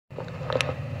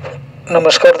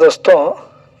नमस्कार दोस्तों,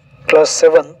 class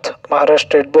 7th Maharashtra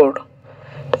state board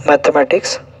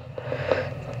mathematics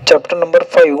chapter number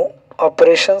 5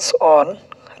 operations on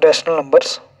rational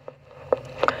numbers.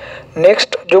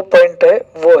 Next जो point है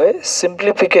वो है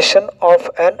सिंप्लीफिकेशन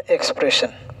ऑफ एन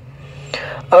एक्सप्रेशन।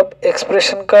 अब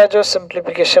एक्सप्रेशन का जो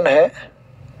सिंप्लीफिकेशन है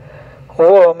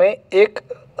वो हमें एक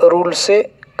रूल से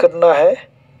करना है,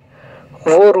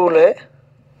 वो रूल है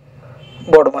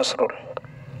बॉडमास रूल।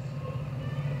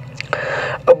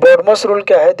 अब बॉडमास रूल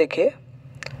क्या है देखिए,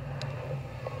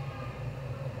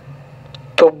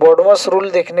 तो बॉडमास रूल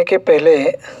देखने के पहले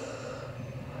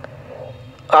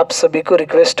आप सभी को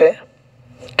रिक्वेस्ट है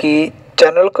कि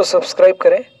चैनल को सब्सक्राइब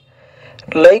करें,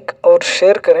 लाइक और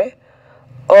शेयर करें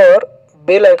और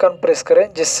बेल आइकन प्रेस करें,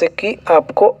 जिससे कि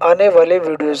आपको आने वाले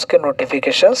वीडियोस के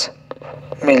नोटिफिकेशंस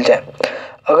मिल जाए।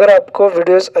 अगर आपको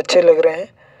वीडियोस अच्छे लग रहे हैं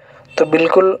तो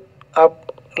बिल्कुल आप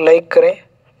लाइक करें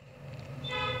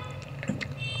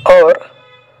और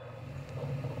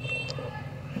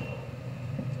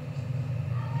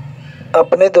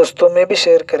अपने दोस्तों में भी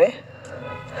शेयर करें।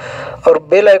 और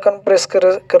बेल आइकन प्रेस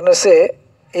करने से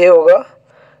ये होगा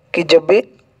कि जब भी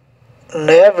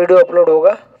नया वीडियो अपलोड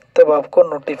होगा तब आपको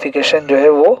नोटिफिकेशन जो है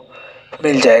वो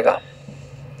मिल जाएगा।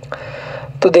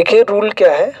 तो देखिए रूल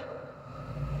क्या है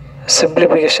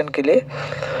सिंप्लीफिकेशन के लिए,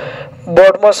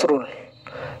 बॉडमास रूल।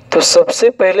 तो सबसे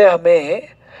पहले हमें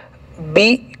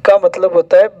बी का मतलब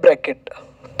होता है ब्रैकेट,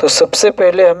 तो सबसे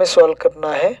पहले हमें सॉल्व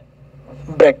करना है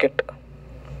ब्रैकेट।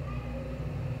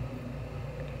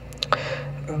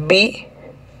 बी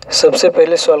सबसे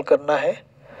पहले सॉल्व करना है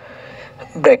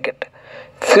ब्रैकेट।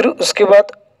 फिर उसके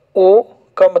बाद ओ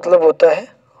का मतलब होता है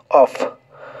ऑफ।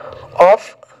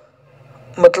 ऑफ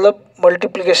मतलब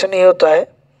मल्टीप्लिकेशन ही होता है।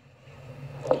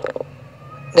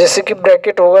 जैसे कि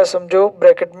ब्रैकेट होगा, समझो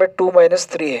ब्रैकेट में 2 -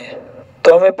 3 है,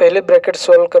 तो हमें पहले ब्रैकेट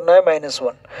सॉल्व करना है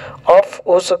 -1। ऑफ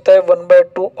हो सकता है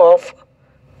 1/2 ऑफ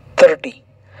 30,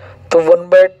 तो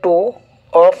 1/2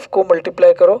 ऑफ को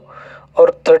मल्टीप्लाई करो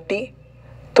और 30,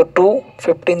 तो 2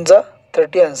 15 जा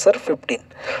 30, आंसर 15।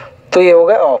 तो ये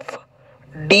होगा ऑफ।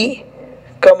 डी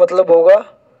का मतलब होगा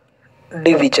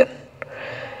डिवीजन।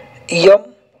 यम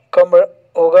का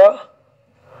होगा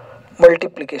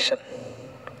मल्टीप्लिकेशन।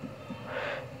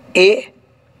 ए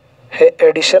है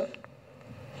एडिशन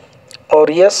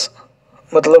और यस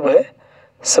मतलब है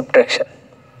सब्ट्रैक्शन।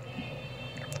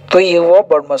 तो ये हुआ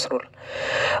बॉडमास रूल।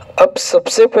 अब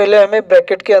सबसे पहले हमें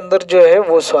ब्रैकेट के अंदर जो है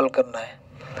वो सॉल्व करना है।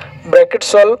 ब्रैकेट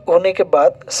सॉल्व होने के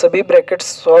बाद सभी ब्रैकेट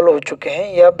सॉल्व हो चुके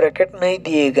हैं या ब्रैकेट नहीं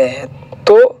दिए गए हैं,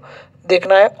 तो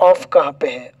देखना है ऑफ कहाँ पे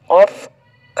है। ऑफ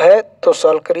है तो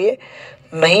सॉल्व करिए,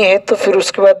 नहीं है तो फिर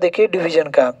उसके बाद देखिए डिवीजन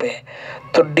कहाँ पे है।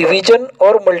 तो डिवीजन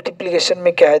और मल्टीप्लिकेशन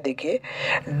में क्या है देखिए,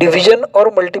 डिवीजन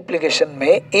और मल्टीप्लिकेशन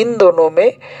में इन दोनों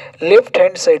में लेफ्ट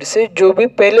हैंड साइड से जो भी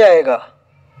पहले आएगा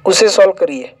उसे सॉल्व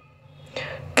करिए,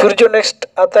 फिर जो नेक्स्ट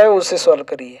आता है उसे सॉल्व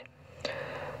करिए।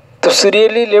 तो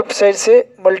सीरियली लेफ्ट साइड से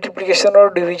मल्टीप्लिकेशन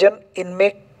और डिवीजन,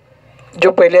 इनमें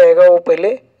जो पहले आएगा वो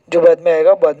पहले, जो बाद में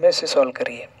आएगा बाद में, इसे सॉल्व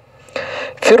करिए।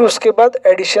 फिर उसके बाद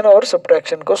एडिशन और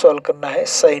सब्ट्रैक्शन को सॉल्व करना है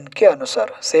साइन के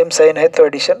अनुसार। सेम साइन है तो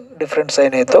एडिशन, डिफरेंट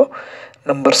साइन है तो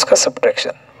नंबर्स का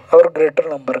सब्ट्रैक्शन और ग्रेटर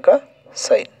नंबर का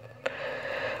साइन।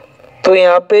 तो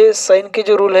यहाँ पे साइन के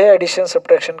जो रूल है एडिशन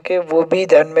सब्ट्रैक्शन के, वो भी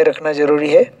ध्यान में रखना जरूरी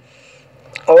है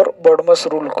और बॉडमास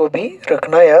रूल को भी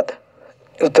रखना याद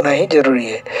उतना ही जरूरी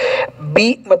है।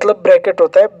 बी मतलब ब्रैकेट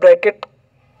होता है। ब्रैकेट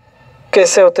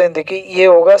कैसे होते हैं देखिए, ये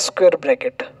होगा स्क्वायर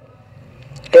ब्रैकेट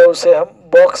या उसे हम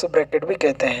बॉक्स ब्रैकेट भी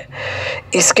कहते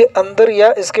हैं। इसके अंदर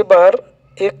या इसके बाहर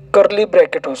एक कर्ली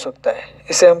ब्रैकेट हो सकता है,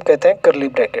 इसे हम कहते हैं कर्ली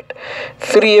ब्रैकेट।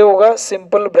 फिर ये होगा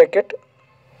सिंपल ब्रैकेट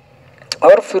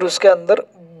और फिर उसके अंदर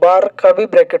बार का भी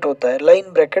ब्रैकेट होता है,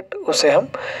 लाइन ब्रैकेट उसे हम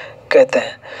कहते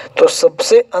हैं। तो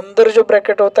सबसे अंदर जो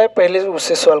ब्रैकेट होता है पहले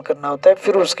उसे सॉल्व करना होता है,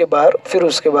 फिर उसके बाहर, फिर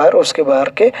उसके बाहर, उसके बाहर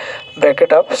के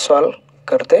ब्रैकेट आप सॉल्व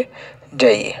करते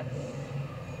जाइए।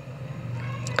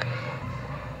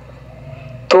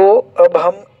 तो अब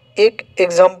हम एक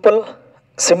एग्जाम्पल,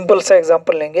 सिंपल सा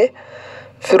एग्जाम्पल लेंगे,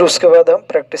 फिर उसके बाद हम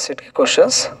प्रैक्टिस सेट के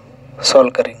क्वेश्चंस सॉल्व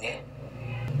करेंगे।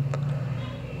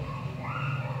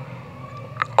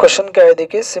 क्वेश्चन क्या है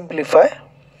देखिए, सिंप्लीफाई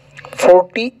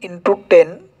 40 ×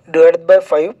 10 डिवाइडेड बाय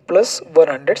 5 प्लस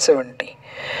 170।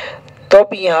 तो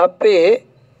अब यहाँ पे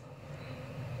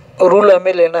रूल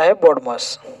हमें लेना है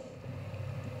बॉडमास।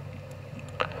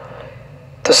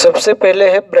 तो सबसे पहले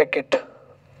है ब्रैकेट।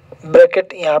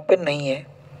 ब्रैकेट यहाँ पे नहीं है,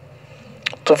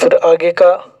 तो फिर आगे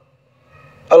का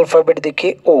अल्फ़ाबेट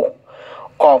देखिए ओ।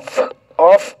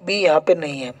 ऑफ भी यहाँ पे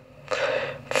नहीं है।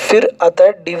 फिर आता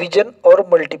है डिवीजन और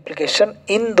मल्टीप्लिकेशन,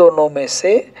 इन दोनों में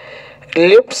से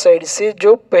लेफ्ट साइड से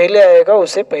जो पहले आएगा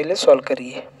उसे पहले सॉल्व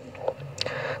करिए।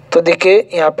 तो देखिए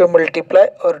यहाँ पे मल्टीप्लाई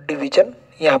और डिवीजन,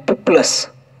 यहाँ पे प्लस,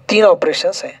 3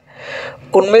 ऑपरेशंस हैं।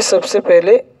 उनमें सबसे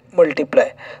पहले मल्टीप्लाई,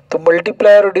 तो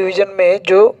मल्टीप्लाई और डिवीजन में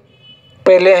जो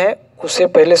पहले हैं उसे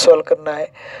पहले सॉल्व करना है।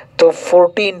 तो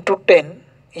 40 इंटू 10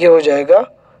 ये हो जाएगा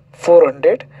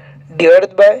 400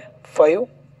 डिवाइडेड बाय 5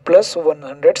 प्लस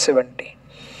 170।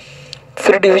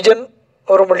 फिर डिवीजन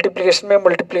और मल्टीप्लिकेशन में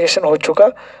मल्टीप्लिकेशन हो चुका।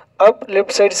 अब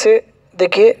लेफ्ट साइड से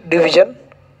देखिए डिवीजन,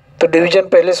 तो डिवीजन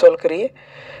पहले सॉल्व करिए।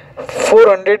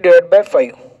 400 डिवाइड बाय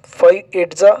 5, 5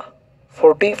 8 जा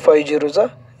 40, 5 0 जा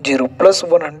 0 प्लस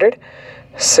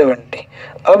 170।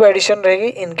 अब एडिशन रहेगी,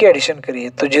 इनकी एडिशन करिए।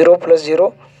 तो 0 प्लस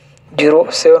 0 0,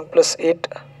 7 प्लस 8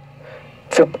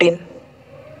 15,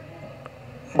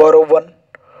 बोरो 1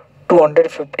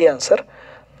 250 आंसर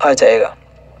आ जाएगा।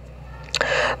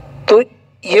 तो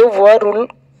ये हुआ रूल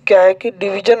क्या है कि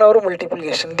डिवीजन और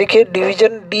मल्टीप्लिकेशन। देखिए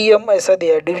डिवीजन डीएम ऐसा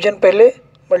दिया है, डिवीजन पहले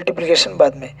मल्टीप्लिकेशन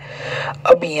बाद में।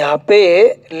 अब यहाँ पे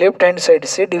लेफ्ट हैंड साइड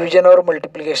से डिवीजन और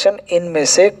मल्टीप्लिकेशन, इनमें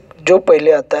से जो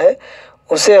पहले आता है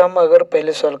उसे हम अगर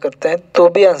पहले सॉल्व करते हैं तो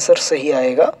भी आंसर सही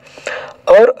आएगा।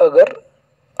 और अगर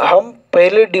हम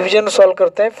पहले डिवीजन सॉल्व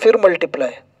करते हैं फिर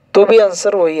मल्टीप्लाई तो भी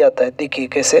आंसर वही आता है। देखिए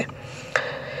कैसे,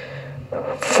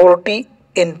 40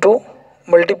 इंटू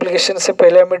मल्टीप्लिकेशन से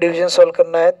पहले हमें डिवीजन सॉल्व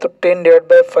करना है, तो 10 डिवाइड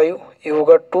बाय 5 ये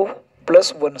होगा 2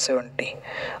 प्लस 170।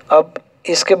 अब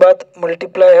इसके बाद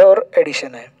मल्टीप्लाई है और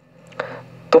एडिशन है,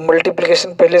 तो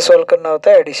मल्टीप्लिकेशन पहले सॉल्व करना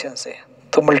होता है एडिशन से,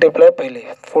 तो मल्टीप्लाई पहले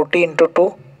 40 इंटू 2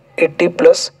 80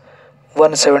 प्लस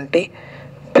 170,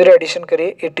 फिर एडिशन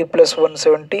करिए 80 प्लस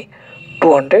 170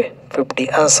 250,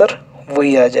 आंसर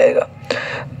वही आ जाएगा।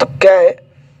 तो क्या है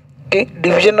कि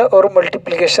डिवीजन और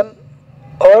मल्टीप्लिकेशन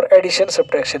और एडिशन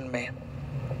सब्ट्रैक्शन में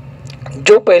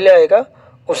जो पहले आएगा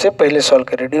उसे पहले सॉल्व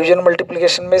करें। डिवीजन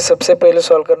मल्टीप्लिकेशन में सबसे पहले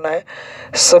सॉल्व करना है,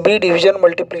 सभी डिवीजन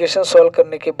मल्टीप्लिकेशन सॉल्व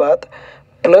करने के बाद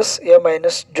प्लस या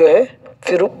माइनस जो है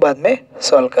फिर बाद में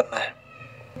सॉल्व करना है।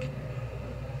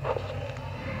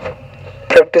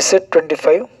 Practice set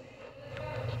 25,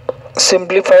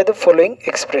 simplify the following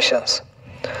expressions.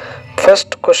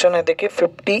 First question है देखिए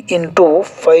 50 इंटू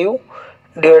 5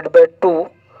 डिवाइड बाय 2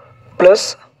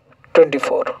 प्लस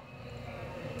 24।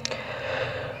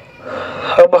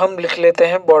 अब हम लिख लेते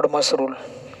हैं बॉडमास रूल।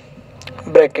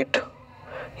 ब्रैकेट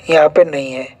यहाँ पे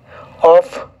नहीं है,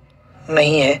 ऑफ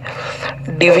नहीं है,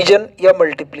 डिवीजन या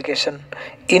मल्टीप्लिकेशन,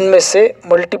 इनमें से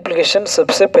मल्टीप्लिकेशन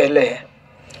सबसे पहले है,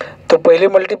 तो पहले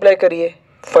मल्टीप्लाई करिए।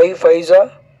 5 5 जा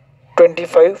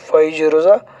 25, 5 0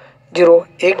 जा 0,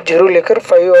 एक 0 लेकर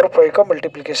 5 और 5 का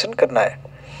मल्टीप्लिकेशन करना है।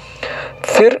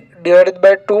 फिर डिवाइडेड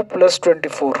बाय 2 प्लस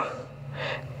 24,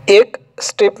 एक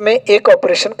स्टेप में एक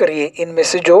ऑपरेशन करिए, इनमें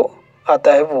से जो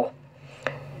आता है वो।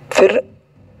 फिर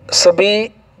सभी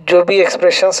जो भी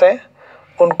एक्सप्रेशंस हैं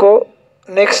उनको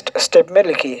नेक्स्ट स्टेप में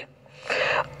लिखिए।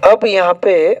 अब यहाँ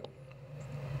पे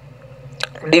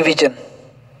डिवीजन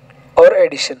और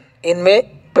एडिशन, इनमें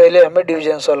पहले हमें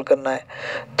डिवीजन सॉल्व करना है,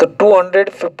 तो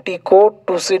 250 को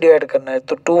 2 से डिवाइड करना है,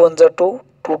 तो 2 1 जा 2,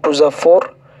 2 2 जा 4,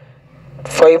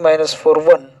 5 माइनस 4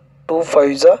 1, 2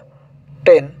 5 जा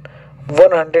 10,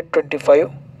 125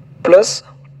 प्लस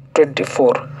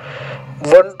 24,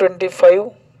 125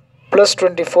 प्लस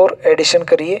 24 एडिशन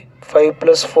करिए, 5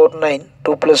 plus 4 9,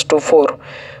 2 plus 2 4,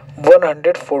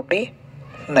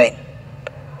 149।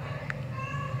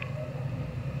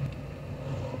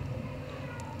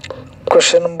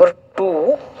 Question number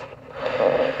 2,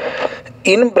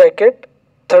 in bracket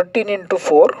 13 into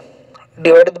 4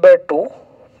 divided by 2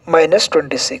 minus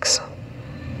 26।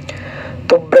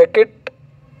 तो ब्रैकेट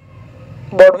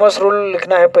बॉडमास रूल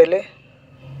लिखना है पहले,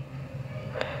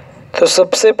 तो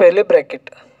सबसे पहले ब्रैकेट।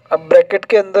 अब ब्रैकेट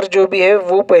के अंदर जो भी है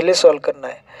वो पहले सॉल्व करना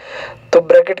है, तो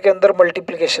ब्रैकेट के अंदर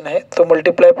मल्टीप्लिकेशन है, तो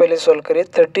मल्टीप्लाई पहले सॉल्व करिए।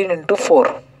 13 इंटू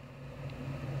 4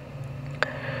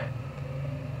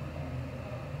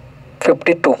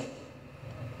 52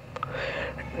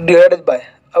 डिवाइडेड बाय,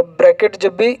 अब ब्रैकेट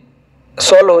जब भी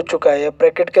सॉल्व हो चुका है या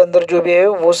ब्रैकेट के अंदर जो भी है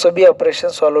वो सभी ऑपरेशन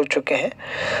सॉल्व हो चुके हैं,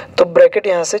 तो ब्रैकेट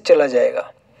यहाँ से चला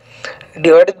जाएगा।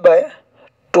 डिवाइडेड बाय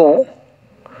 2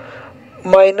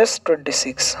 माइनस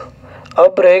 26,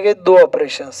 अब रहेंगे दो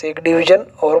ऑपरेशंस, एक डिवीजन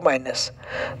और माइनस,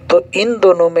 तो इन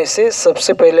दोनों में से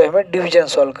सबसे पहले हमें डिवीजन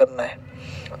सॉल्व करना है।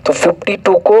 तो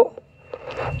 52 को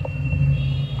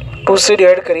 2 से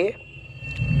डिवाइड करिए,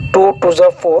 2 2 जा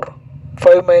 4,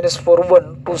 5 माइनस 4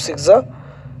 1, 2 6 जा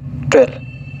 12,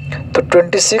 तो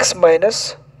 26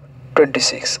 माइनस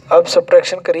 26। अब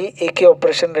सब्ट्रैक्शन करिए, एक ही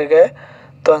ऑपरेशन रह गया है,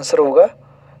 तो आंसर होगा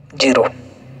 0।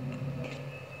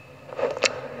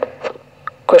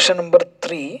 Question number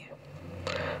 3,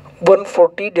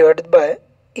 140 divided by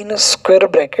in square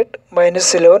bracket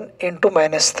 -11 into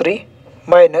 -3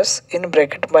 minus in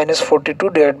bracket -42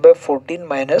 divide by 14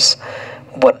 minus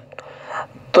 1।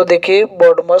 तो देखिए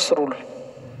बॉडमास रूल,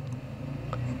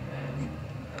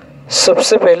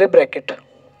 सबसे पहले ब्रैकेट,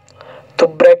 तो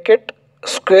ब्रैकेट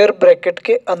स्क्वायर ब्रैकेट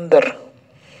के अंदर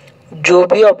जो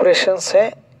भी ऑपरेशंस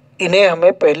हैं इन्हें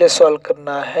हमें पहले सॉल्व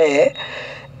करना है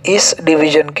इस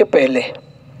डिवीजन के पहले।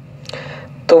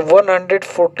 तो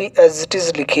 140 एज इट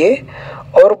इज लिखिए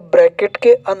और ब्रैकेट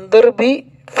के अंदर भी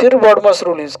फिर बॉडमास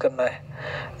रूल यूज करना है।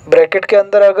 ब्रैकेट के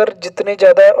अंदर अगर जितने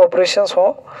ज़्यादा ऑपरेशंस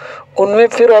हों उनमें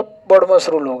फिर बॉडमास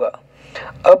रूल होगा।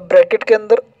 अब ब्रैकेट के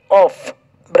अंदर ऑफ,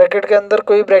 ब्रैकेट के अंदर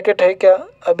कोई ब्रैकेट है क्या?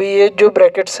 अभी ये जो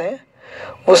ब्रैकेट्स हैं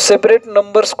वो सेपरेट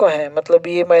नंबर्स को हैं, मतलब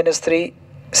ये -3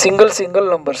 सिंगल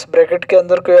नंबर्स, ब्रैकेट के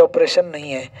अंदर कोई ऑपरेशन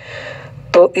नहीं है,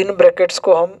 तो इन ब्रैकेट्स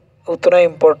को हम उतना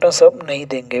इम्पोर्टेंस अब नहीं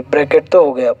देंगे। ब्रैकेट तो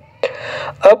हो गया।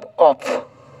 अब ऑफ,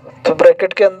 तो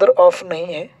ब्रैकेट के अंदर ऑफ नहीं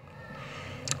है।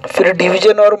 फिर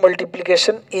डिवीजन और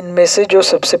मल्टीप्लिकेशन, इनमें से जो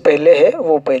सबसे पहले है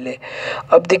वो पहले।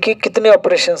 अब देखिए कितने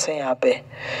ऑपरेशंस हैं यहाँ पे।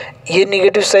 ये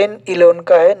नेगेटिव साइन 11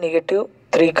 का है,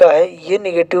 -3 का है, ये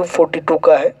 -42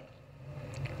 का है।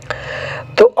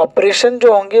 तो ऑपरेशन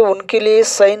जो होंगे उनके लिए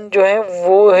साइन जो है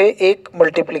वो है एक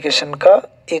मल्टीप्लिकेशन का,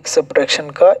 एक सब्ट्रैक्शन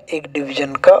का, एक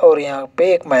डिवीजन का और यहाँ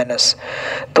पे एक माइनस।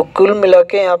 तो कुल मिला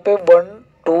के यहाँ पे 1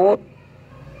 2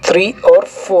 3 और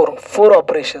 4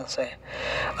 ऑपरेशंस हैं।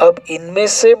 अब इनमें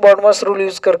से बॉडमास रूल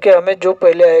यूज़ करके हमें जो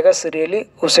पहले आएगा सीरियली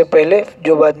उसे पहले,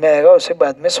 जो बाद में आएगा उसे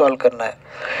बाद में सॉल्व करना है।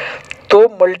 तो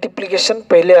मल्टीप्लिकेशन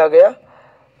पहले आ गया,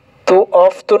 तो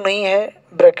ऑफ तो नहीं है,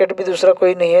 ब्रैकेट भी दूसरा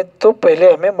कोई नहीं है, तो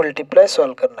पहले हमें मल्टीप्लाई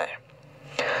सॉल्व करना है।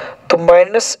 तो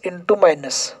माइनस इंटू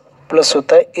माइनस प्लस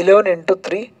होता है, 11 इंटू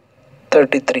 3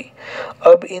 33।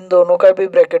 अब इन दोनों का भी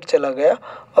ब्रैकेट चला गया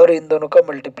और इन दोनों का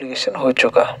मल्टीप्लिकेशन हो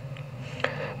चुका।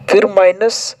 फिर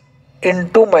माइनस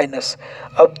इंटू माइनस,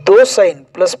 अब दो sign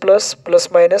plus plus plus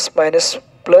minus minus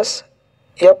plus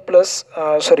या plus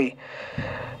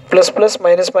plus plus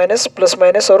minus minus plus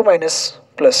minus और माइनस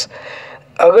प्लस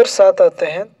अगर साथ आते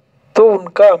हैं तो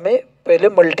उनका हमें पहले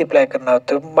मल्टीप्लाई करना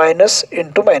होता है। माइनस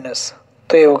इंटू माइनस,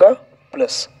 तो ये होगा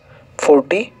प्लस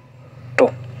 42।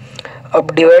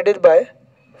 अब डिवाइडेड बाय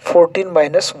 14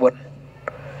 माइनस 1।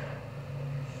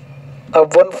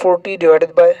 अब 140 डिवाइडेड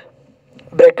बाय,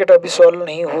 ब्रैकेट अभी सॉल्व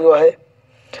नहीं हुआ है,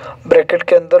 ब्रैकेट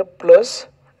के अंदर प्लस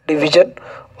डिवीजन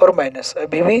और माइनस,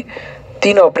 अभी भी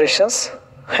 3 ऑपरेशंस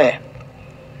हैं।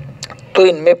 तो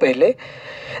इनमें पहले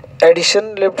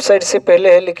एडिशन लेफ्ट साइड से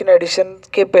पहले है, लेकिन एडिशन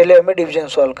के पहले हमें डिवीजन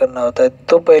सॉल्व करना होता है,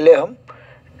 तो पहले हम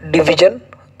डिवीजन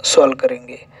सॉल्व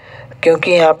करेंगे,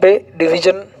 क्योंकि यहाँ पे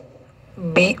डिवीजन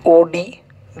BOD,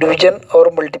 डिवीजन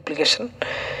और मल्टीप्लिकेशन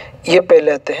ये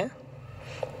पहले आते हैं।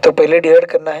 तो पहले डिवाइड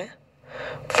करना है,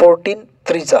 14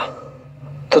 3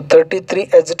 तो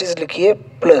 33 एज इट इज़ लिखिए,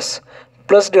 प्लस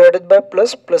डिवाइडेड बाय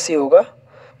प्लस ही होगा,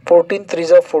 14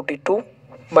 3 42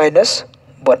 माइनस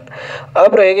 1।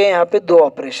 अब रह गए यहाँ पे 2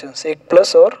 ऑपरेशंस, एक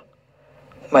प्लस और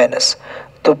माइनस,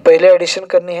 तो पहले एडिशन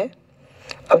करनी है।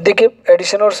 अब देखिए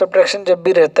एडिशन और सब्ट्रैक्शन जब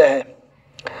भी रहता है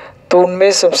तो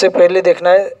उनमें सबसे पहले देखना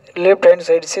है लेफ्ट हैंड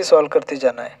साइड से सॉल्व करते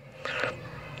जाना है।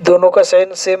 दोनों का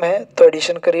साइन सेम है तो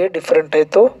एडिशन करिए, डिफरेंट है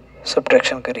तो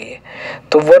सब्ट्रैक्शन करिए।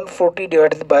 तो 140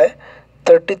 डिवाइडेड बाय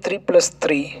 33 प्लस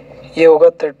 3 ये होगा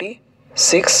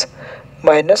 36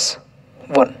 माइनस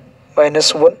 1।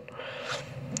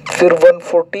 फिर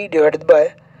 140 डिवाइडेड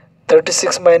बाय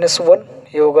 36 माइनस 1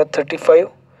 ये होगा 35।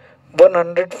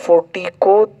 140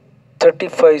 को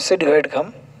 35 से डिवाइड,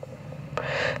 हम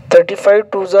 35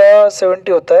 2 ज़ा 70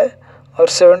 होता है और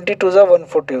 70 2 ज़ा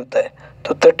 140 होता है,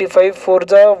 तो 35 4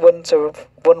 ज़ा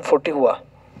 140 हुआ,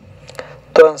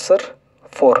 तो आंसर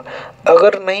 4।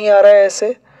 अगर नहीं आ रहा है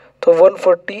ऐसे तो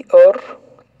 140 और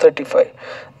 35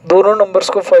 दोनों नंबर्स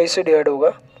को 5 से डिवाइड होगा,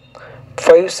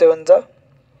 5 7 ज़ा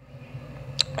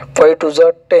 5 2 ज़ा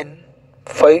 10,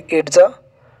 5 8 ज़ा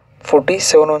 40,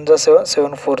 7 1 ज़ा 7,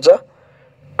 7 4 ज़ा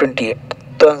 28,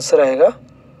 तो आंसर आएगा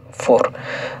 4।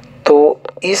 तो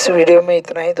इस वीडियो में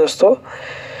इतना ही दोस्तों।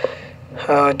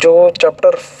 जो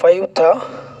चैप्टर 5 था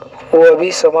वो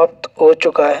अभी समाप्त हो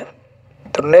चुका है।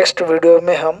 तो नेक्स्ट वीडियो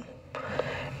में हम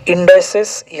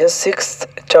इंडाइसेस या 6th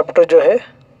चैप्टर जो है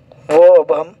वो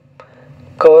अब हम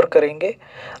कवर करेंगे।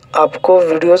 आपको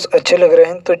वीडियोस अच्छे लग रहे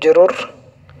हैं तो ज़रूर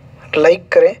लाइक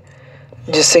करें,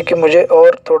 जिससे कि मुझे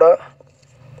और थोड़ा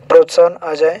प्रोत्साहन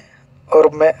आ जाए और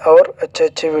मैं और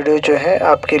अच्छे वीडियो जो हैं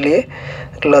आपके लिए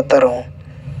लाता रहूं।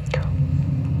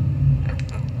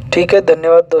 ठीक है,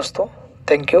 धन्यवाद दोस्तों,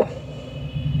 थैंक यू।